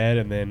kids in bed,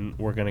 and then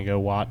we're going to go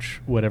watch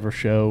whatever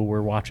show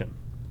we're watching,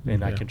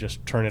 and I can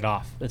just turn it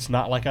off. It's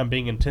not like I'm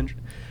being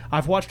intentional.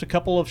 I've watched a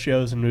couple of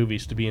shows and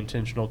movies to be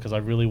intentional because I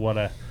really want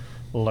to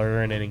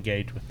learn and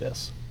engage with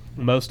this.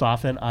 Most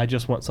often, I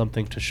just want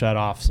something to shut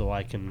off so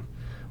I can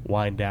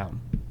wind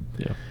down.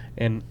 Yeah.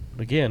 And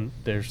again,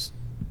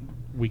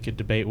 we could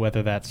debate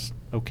whether that's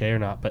okay or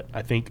not, but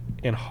I think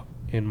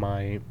in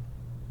my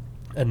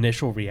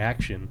initial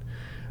reaction,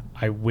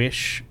 I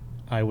wish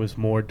I was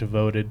more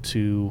devoted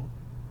to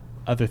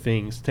other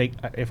things.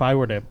 If I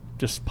were to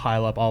just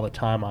pile up all the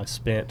time I've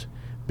spent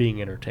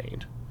being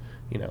entertained,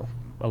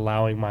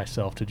 allowing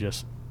myself to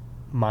just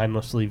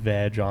mindlessly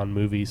veg on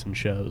movies and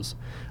shows,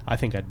 I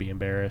think I'd be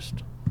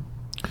embarrassed.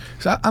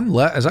 So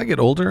as I get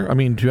older, to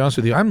be honest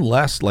with you, I'm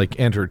less like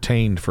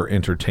entertained for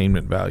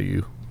entertainment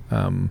value.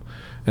 And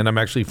I'm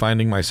actually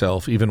finding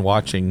myself even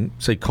watching,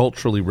 say,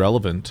 culturally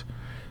relevant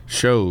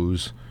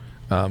shows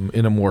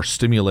in a more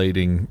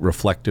stimulating,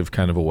 reflective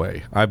kind of a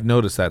way. I've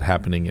noticed that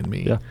happening in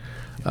me. Yeah.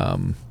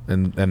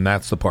 And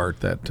that's the part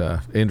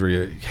that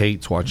Andrea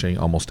hates watching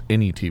almost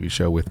any TV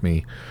show with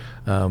me,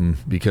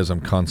 because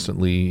I'm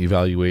constantly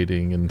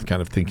evaluating and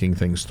kind of thinking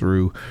things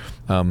through.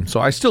 So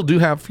I still do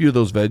have a few of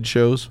those veg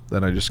shows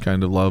that I just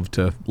kind of love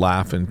to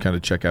laugh and kind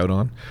of check out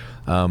on.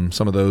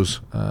 Some of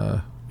those,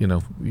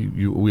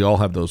 we all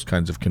have those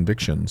kinds of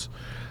convictions.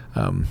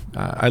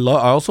 I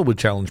also would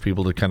challenge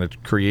people to kind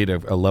of create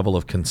a level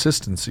of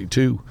consistency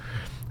too.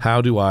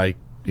 How do I,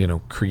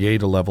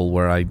 create a level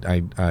where I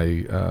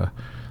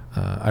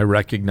I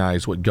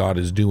recognize what God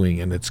is doing,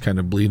 and it's kind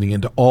of bleeding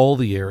into all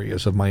the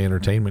areas of my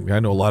entertainment. I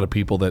know a lot of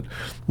people that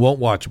won't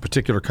watch a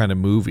particular kind of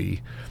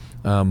movie,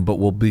 but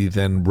will be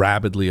then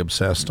rabidly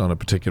obsessed on a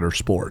particular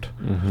sport.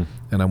 Mm-hmm.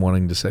 And I'm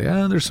wanting to say,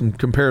 there's some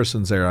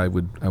comparisons there. I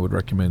would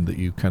recommend that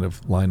you kind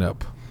of line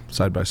up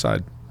side by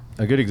side.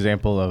 A good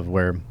example of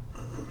where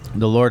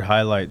the Lord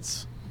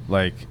highlights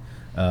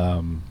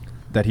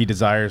that He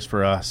desires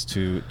for us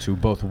to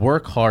both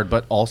work hard,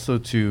 but also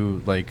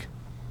to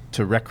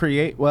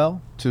recreate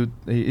well.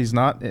 He's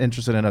not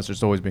interested in us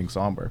just always being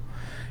somber.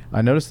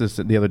 I noticed this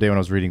the other day when I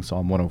was reading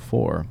Psalm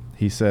 104.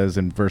 He says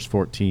in verse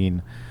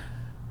 14,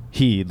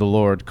 He, the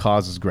Lord,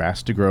 causes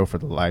grass to grow for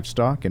the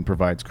livestock and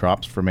provides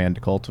crops for man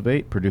to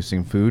cultivate,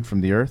 producing food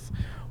from the earth,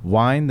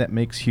 wine that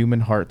makes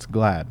human hearts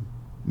glad,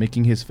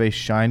 making His face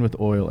shine with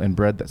oil, and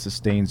bread that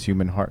sustains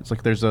human hearts.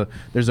 Like there's a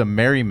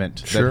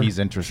merriment that He's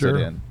interested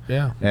in.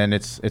 Yeah. And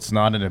it's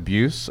not an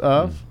abuse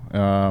of,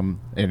 and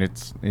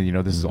this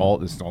is all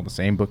the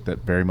same book that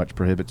very much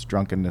prohibits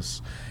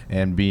drunkenness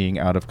and being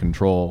out of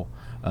control.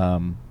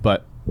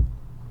 But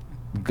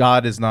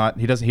God is not,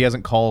 he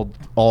hasn't called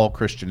all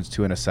Christians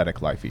to an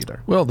ascetic life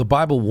either. Well, the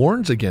Bible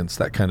warns against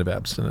that kind of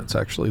abstinence,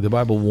 actually. The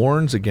Bible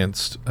warns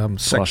against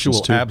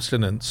sexual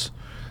abstinence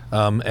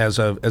as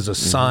a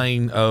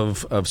sign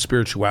of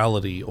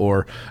spirituality,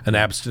 or an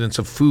abstinence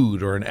of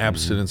food, or an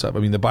abstinence of,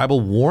 the Bible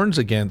warns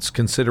against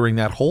considering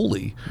that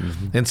holy,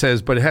 and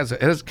says, but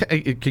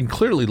it can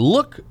clearly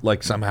look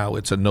like somehow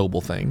it's a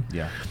noble thing.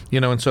 Yeah.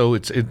 And so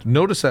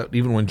notice that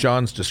even when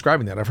John's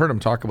describing that, I've heard him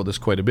talk about this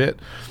quite a bit.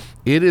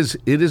 It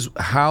is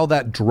how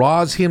that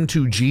draws him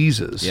to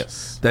Jesus.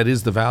 Yes. That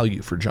is the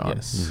value for John.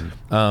 Yes.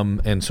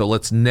 And so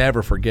let's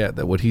never forget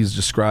that what he's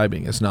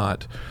describing is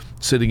not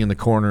sitting in the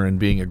corner and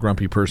being a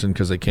grumpy person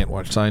because they can't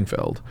watch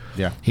Seinfeld.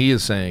 Yeah. He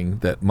is saying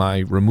that my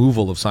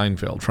removal of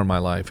Seinfeld from my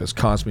life has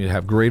caused me to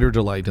have greater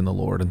delight in the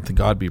Lord, and to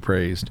God be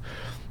praised.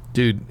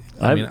 Dude,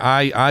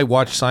 I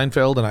watch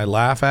Seinfeld and I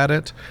laugh at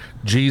it.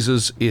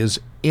 Jesus is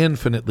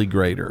infinitely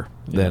greater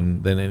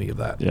than any of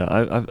that.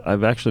 Yeah,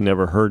 I've actually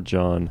never heard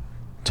John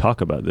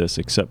talk about this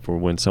except for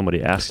when somebody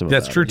asked him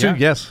That's about true it. too. Yeah.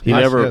 Yes. He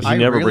never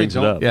really brings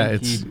it up. Yeah,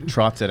 he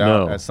trots it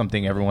out as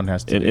something everyone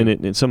has to do.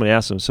 And somebody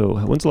asked him, so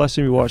when's the last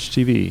time you watched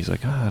TV? He's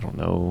like, I don't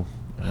know,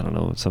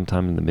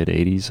 sometime in the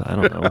mid-'80s. I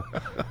don't know.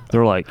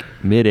 They're like,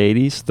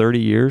 mid-'80s, 30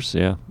 years?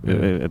 Yeah.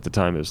 At the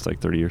time, it was like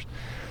 30 years.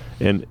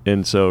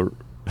 And so,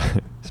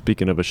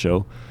 speaking of a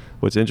show,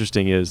 what's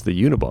interesting is the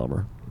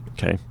Unabomber,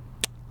 okay,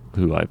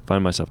 who I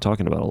find myself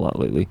talking about a lot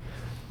lately,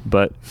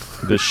 but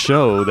the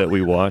show that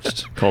we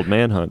watched called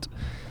Manhunt,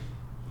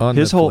 on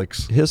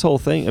Netflix. His whole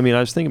thing, I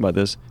was thinking about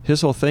this,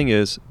 his whole thing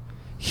is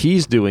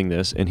he's doing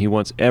this and he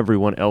wants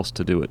everyone else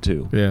to do it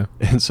too. Yeah.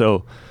 And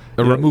so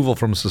removal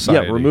from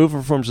society. Yeah,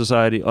 removal from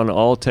society on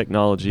all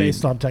technology.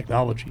 Based on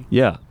technology.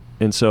 Yeah.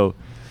 And so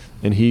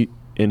he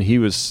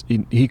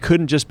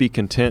couldn't just be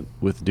content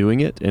with doing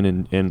it,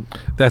 and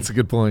that's a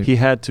good point. He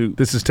had to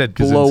this is Ted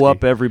blow Kaczynski.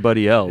 up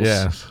everybody else.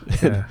 Yes.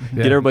 Get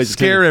everybody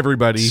scare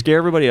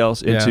everybody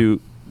else into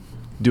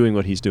doing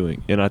what he's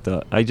doing. And I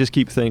thought, I just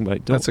keep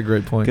thinking, that's a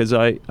great point, because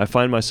I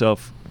find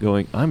myself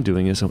going, I'm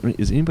doing this. Why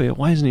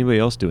isn't anybody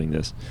else doing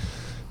this?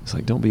 It's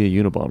like, don't be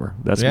a Unabomber.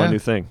 That's my new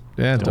thing.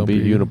 Yeah, don't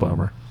be a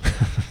Unabomber.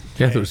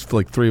 Yeah, there's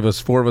like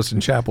four of us in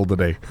chapel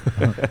today.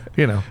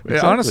 Exactly.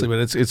 Honestly, but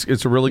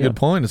it's a really good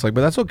point. It's like,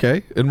 but that's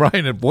okay. And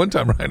Ryan, at one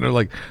time, they're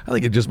like, I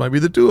think it just might be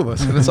the two of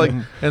us, and it's like,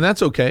 and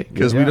that's okay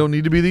because we don't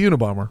need to be the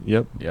Unabomber.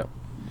 Yep.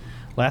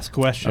 Last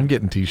question. I'm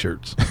getting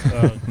T-shirts.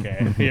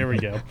 Okay, here we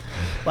go.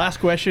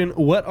 Last question.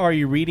 What are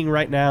you reading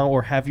right now,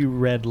 or have you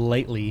read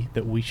lately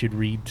that we should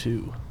read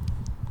too?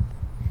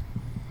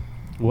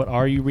 What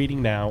are you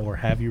reading now, or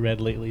have you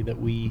read lately that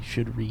we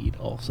should read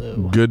also?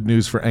 Good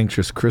News for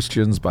Anxious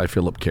Christians by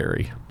Philip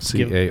Carey.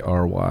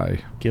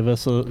 Cary. Give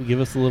us a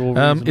little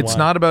reason it's why.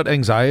 not about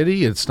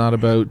anxiety. It's not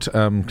about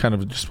kind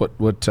of just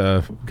what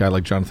a guy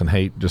like Jonathan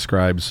Haidt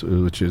describes,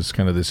 which is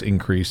kind of this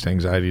increased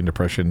anxiety and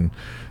depression,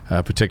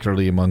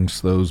 particularly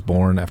amongst those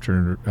born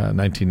after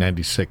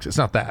 1996. It's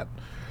not that.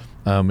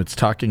 It's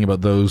talking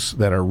about those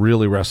that are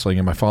really wrestling.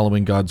 Am I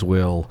following God's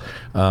will?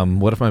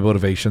 What if my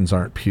motivations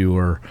aren't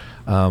pure?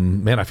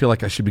 I feel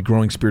like I should be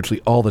growing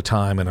spiritually all the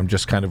time, and I'm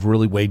just kind of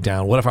really weighed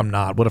down. What if I'm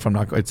not?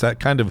 It's that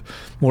kind of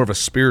more of a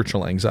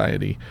spiritual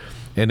anxiety.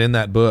 And in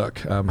that book,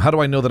 how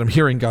do I know that I'm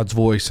hearing God's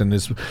voice? And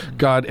is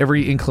God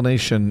every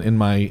inclination in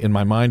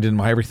my mind, in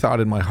my every thought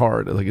in my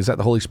heart? Like, is that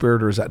the Holy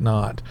Spirit or is that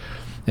not?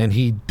 And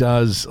he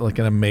does like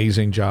an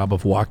amazing job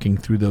of walking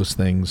through those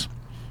things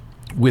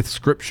with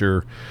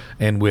scripture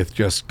and with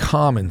just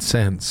common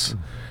sense.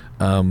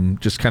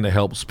 Just kind of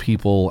helps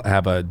people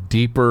have a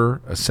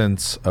deeper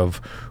sense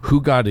of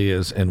who God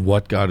is and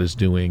what God is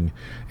doing,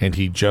 and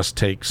he just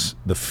takes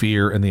the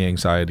fear and the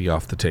anxiety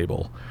off the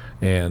table.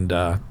 And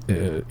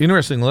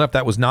interestingly enough,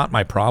 that was not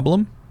my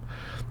problem,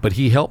 but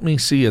he helped me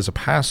see as a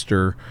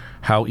pastor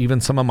how even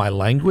some of my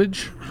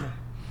language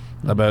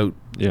about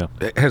Yeah.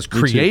 has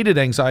created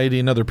anxiety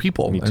in other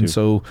people. Me too. And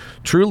so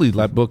truly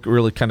that book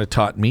really kind of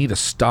taught me to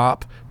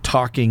stop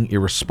talking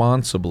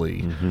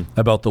irresponsibly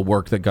about the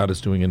work that God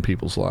is doing in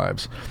people's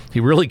lives. He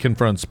really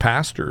confronts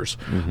pastors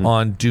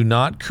on do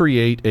not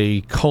create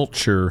a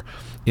culture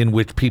in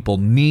which people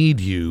need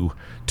you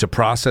to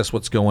process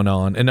what's going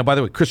on. And now, by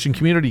the way, Christian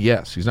community,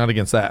 yes, he's not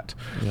against that.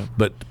 Yeah.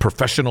 But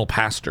professional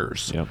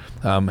pastors Yeah.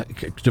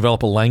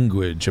 develop a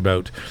language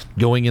about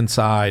going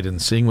inside and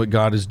seeing what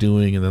God is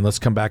doing, and then let's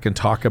come back and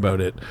talk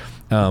about it.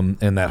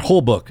 And that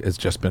whole book has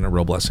just been a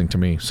real blessing to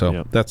me. So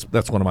Yeah.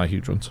 that's one of my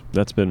huge ones.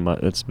 That's been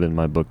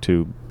my book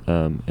too,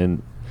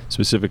 and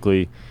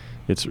specifically,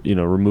 it's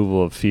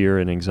removal of fear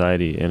and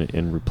anxiety,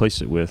 and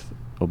replace it with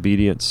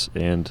obedience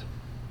and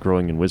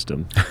growing in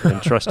wisdom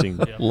and trusting.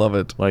 Love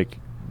it. Like,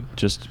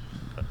 just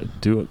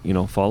do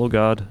it. Follow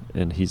God,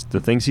 and the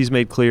things He's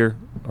made clear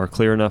are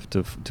clear enough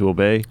to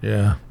obey.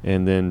 Yeah.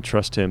 And then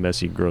trust Him as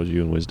He grows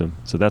you in wisdom.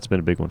 So that's been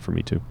a big one for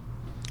me too.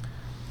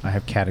 I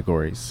have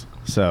categories.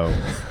 So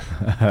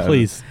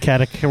Please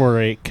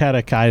categorize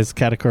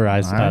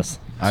us.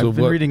 I've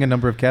been reading a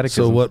number of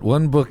catechisms. So what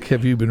one book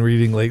have you been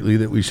reading lately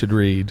that we should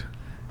read?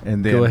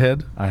 And then Go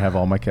ahead. I have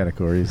all my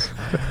categories.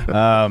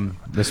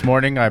 This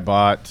morning I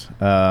bought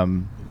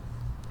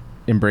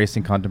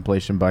Embracing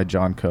Contemplation by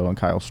John Coe and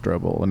Kyle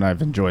Strobel, and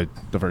I've enjoyed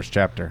the first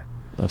chapter.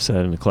 I've sat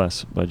in a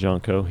class by John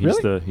Coe. He's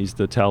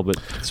the Talbot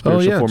Oh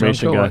spiritual yeah,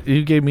 formation John guy. Coe.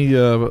 You gave me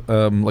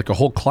like a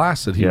whole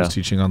class that he was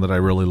teaching on that I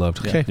really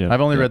loved. Okay. Yeah.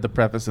 I've only read the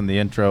preface and the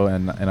intro,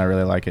 and I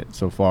really like it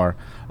so far.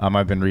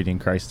 I've been reading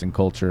Christ and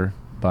Culture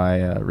by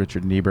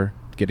Richard Niebuhr,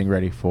 getting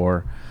ready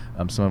for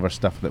some of our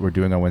stuff that we're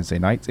doing on Wednesday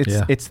nights.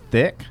 It's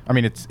thick. I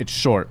mean, it's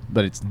short,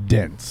 but it's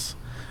dense.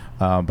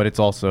 But it's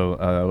also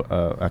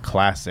a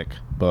classic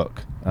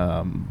book,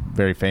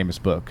 very famous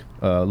book,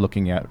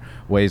 looking at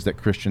ways that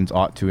Christians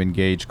ought to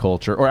engage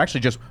culture, or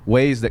actually just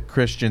ways that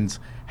Christians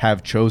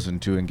have chosen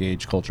to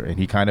engage culture. And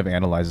he kind of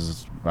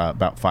analyzes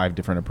about 5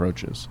 different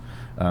approaches,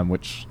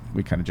 which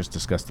we kind of just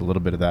discussed a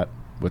little bit of that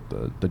with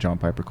the John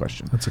Piper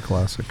question. That's a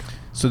classic.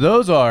 So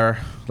those are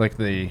like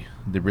the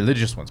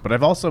religious ones. But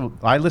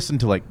I listen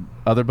to like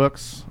other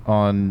books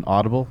on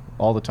Audible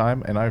all the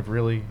time, and I've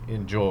really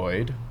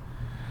enjoyed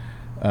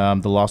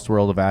The Lost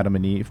World of Adam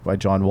and Eve by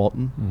John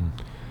Walton.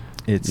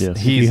 Yes.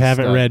 If you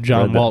haven't read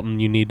John Walton,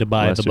 you need to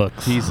buy the book.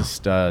 He's a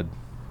stud.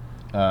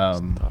 Thought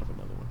of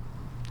another one.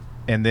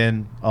 And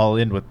then I'll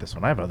end with this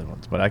one. I have other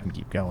ones, but I can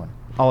keep going.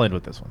 I'll end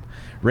with this one.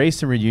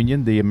 Race and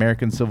Reunion,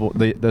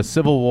 the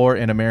Civil War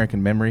in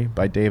American Memory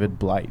by David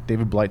Blight.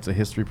 David Blight's a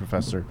history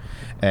professor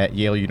at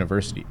Yale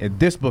University. And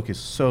this book is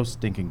so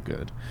stinking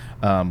good.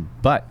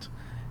 But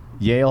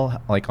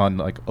Yale,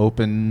 on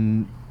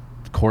open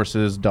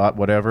courses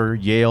whatever,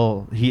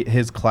 Yale,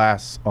 his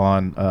class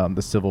on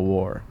the Civil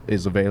War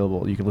is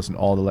available. You can listen to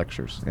all the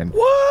lectures. And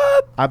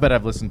What? I bet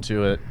I've listened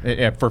to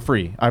it for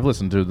free. I've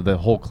listened to the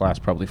whole class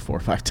probably 4 or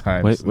 5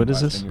 times. Wait, in what the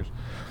is last this? 10 years.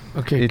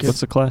 Okay.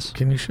 What's the class?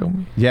 Can you show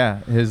me? Yeah,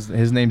 his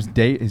name's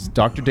is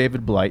Dr.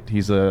 David Blight.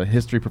 He's a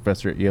history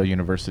professor at Yale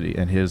University,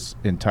 and his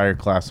entire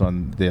class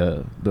on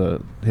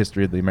the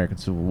history of the American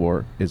Civil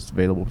War is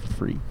available for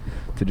free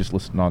to just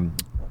listen on.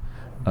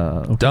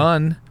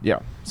 Done. Yeah,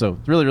 so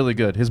it's really, really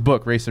good. His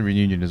book, Race and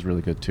Reunion, is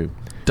really good too.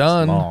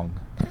 Done. It's long.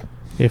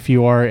 If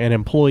you are an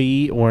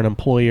employee or an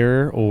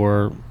employer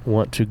or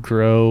want to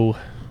grow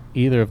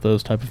either of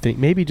those type of things,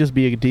 maybe just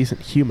be a decent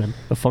human,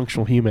 a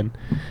functional human,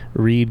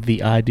 read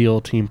The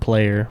Ideal Team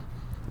Player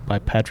by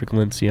Patrick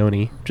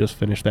Lencioni. Just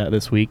finished that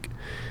this week.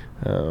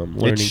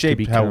 It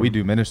shaped how we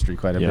do ministry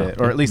quite a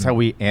bit, or at least how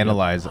we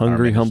analyze our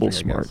Hungry, ministry, humble, I guess.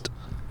 smart.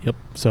 Yep.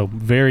 So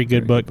very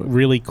good Very book. good book.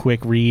 Really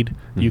quick read.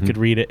 You Mhm. could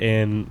read it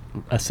in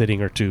a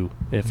sitting or two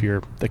if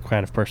you're the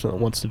kind of person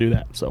that wants to do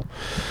that. So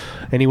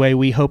anyway,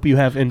 we hope you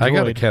have enjoyed. I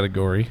got a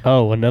category.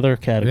 Oh, another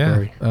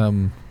category. Yeah.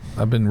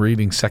 I've been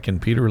reading 2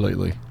 Peter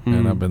lately,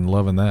 and I've been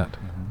loving that.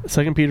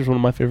 2 Peter's one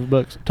of my favorite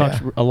books.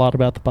 Talks a lot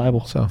about the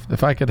Bible. So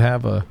if I could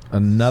have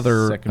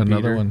another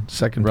Peter, one,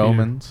 2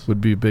 Romans. Peter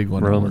would be a big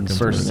one. Romans,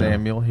 First Sam.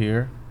 Samuel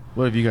here.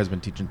 What have you guys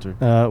been teaching through?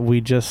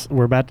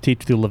 We're about to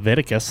teach through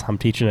Leviticus. I'm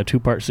teaching a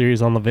 2-part series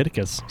on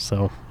Leviticus,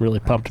 so really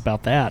pumped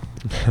about that.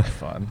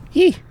 Fun.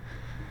 Yee.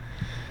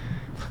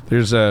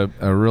 There's a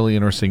really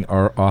interesting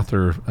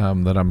author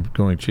that I'm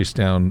going to chase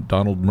down,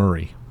 Donald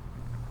Murray,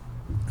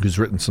 who's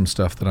written some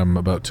stuff that I'm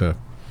about to.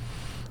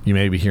 You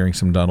may be hearing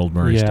some Donald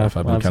Murray stuff.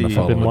 I've been kind of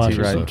following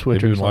watching it. some So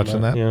Twitter. have you been watching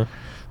that? Yeah.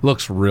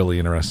 Looks really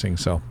interesting.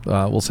 So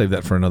we'll save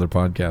that for another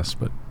podcast,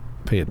 but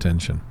pay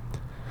attention.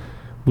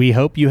 We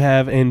hope you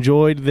have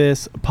enjoyed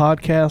this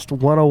podcast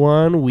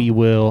 101. We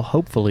will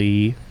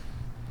hopefully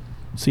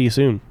see you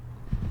soon.